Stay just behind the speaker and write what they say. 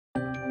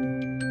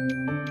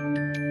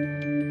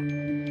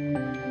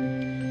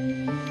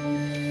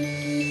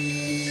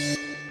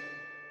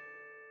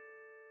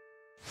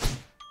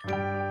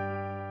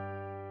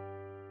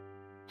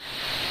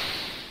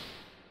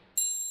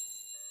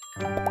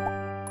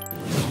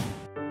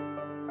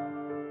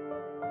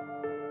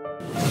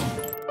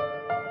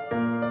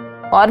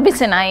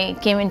Orbis and I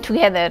came in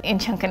together in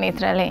Sankara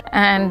Nethralaya,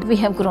 and we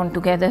have grown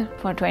together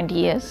for 20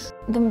 years.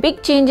 The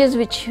big changes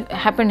which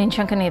happened in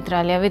Sankara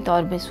Nethralaya with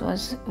Orbis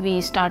was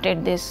we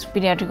started this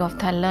Pediatric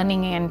Ophthalmology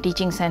Learning and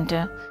Teaching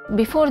Center.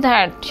 Before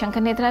that,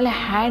 Sankara Nethralaya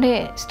had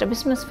a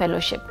strabismus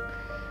fellowship,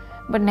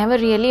 but never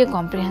really a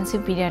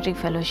comprehensive pediatric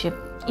fellowship,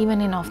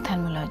 even in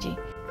ophthalmology.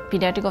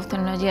 Pediatric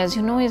ophthalmology, as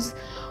you know, is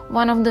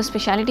one of the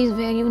specialties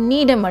where you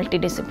need a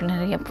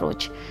multidisciplinary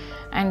approach.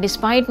 And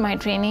despite my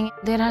training,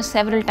 there are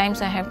several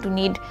times I have to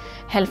need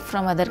help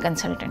from other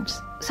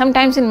consultants.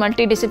 Sometimes in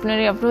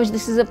multidisciplinary approach,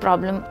 this is a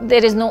problem.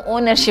 There is no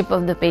ownership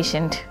of the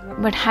patient.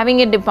 But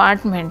having a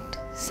department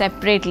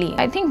separately,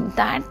 I think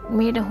that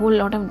made a whole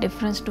lot of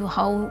difference to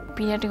how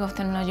pediatric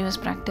ophthalmology was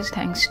practiced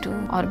thanks to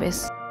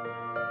Orbis.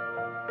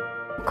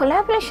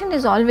 Collaboration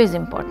is always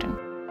important.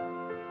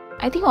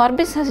 I think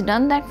Orbis has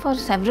done that for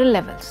several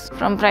levels,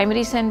 from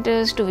primary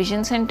centers to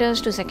vision centers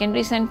to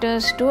secondary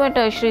centers to a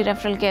tertiary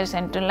referral care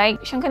center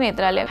like Sankara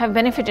Nethralaya have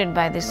benefited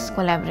by this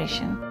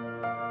collaboration.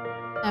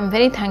 I'm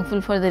very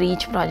thankful for the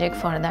REACH project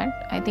for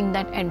that. I think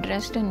that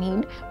addressed a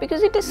need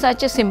because it is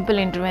such a simple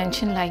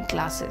intervention like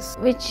glasses,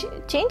 which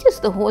changes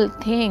the whole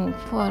thing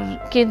for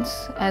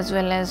kids as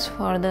well as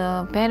for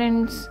the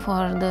parents,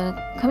 for the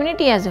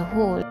community as a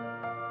whole.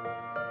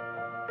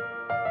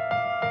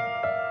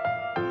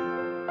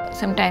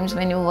 Sometimes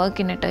when you work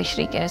in a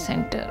tertiary care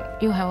center,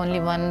 you have only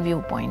one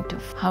viewpoint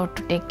of how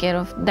to take care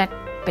of that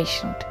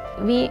patient.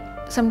 We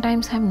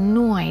sometimes have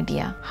no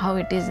idea how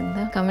it is in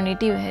the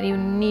community where you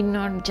need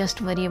not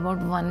just worry about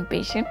one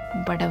patient,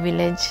 but a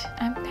village.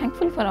 I'm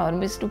thankful for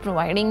Orbis to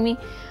providing me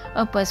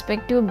a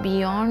perspective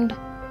beyond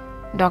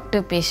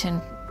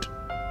doctor-patient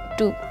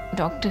to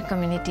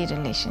doctor-community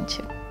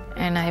relationship.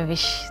 And I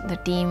wish the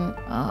team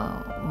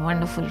a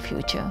wonderful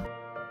future.